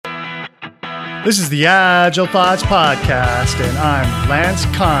This is the Agile Thoughts Podcast, and I'm Lance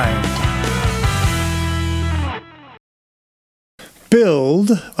Kind. Build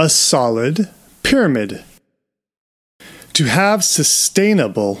a solid pyramid. To have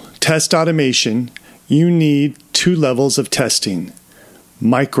sustainable test automation, you need two levels of testing: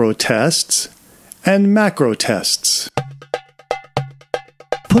 micro tests and macro tests.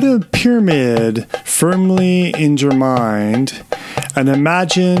 Put a pyramid firmly in your mind and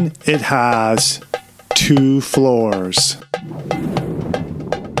imagine it has two floors.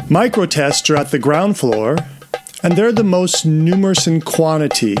 Micro tests are at the ground floor, and they're the most numerous in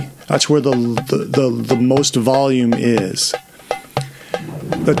quantity. That's where the most volume is.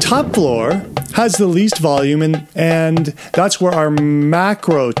 The top floor has the least volume, and that's where our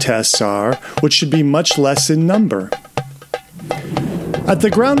macro tests are, which should be much less in number. At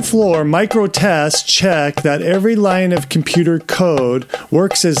the ground floor, micro tests check that every line of computer code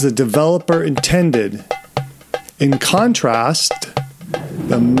works as the developer intended. In contrast,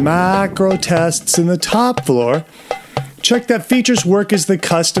 the macro tests in the top floor check that features work as the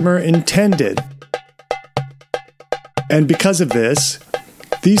customer intended. And because of this,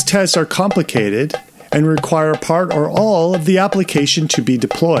 these tests are complicated and require part or all of the application to be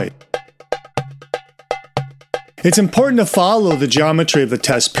deployed. It's important to follow the geometry of the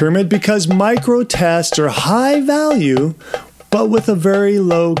test pyramid because micro tests are high value, but with a very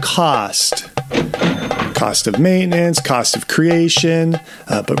low cost. Cost of maintenance, cost of creation,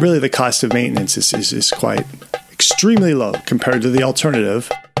 but really the cost of maintenance is quite extremely low compared to the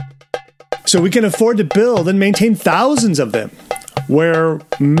alternative. So we can afford to build and maintain thousands of them, where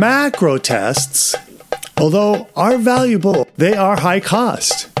macro tests, although are valuable, they are high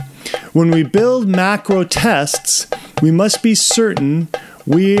cost. When we build macro tests, we must be certain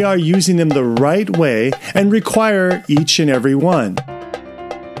we are using them the right way and require each and every one.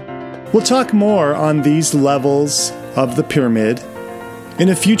 We'll talk more on these levels of the pyramid in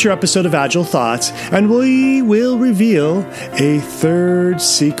a future episode of Agile Thoughts, and we will reveal a third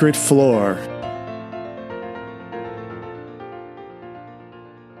secret floor.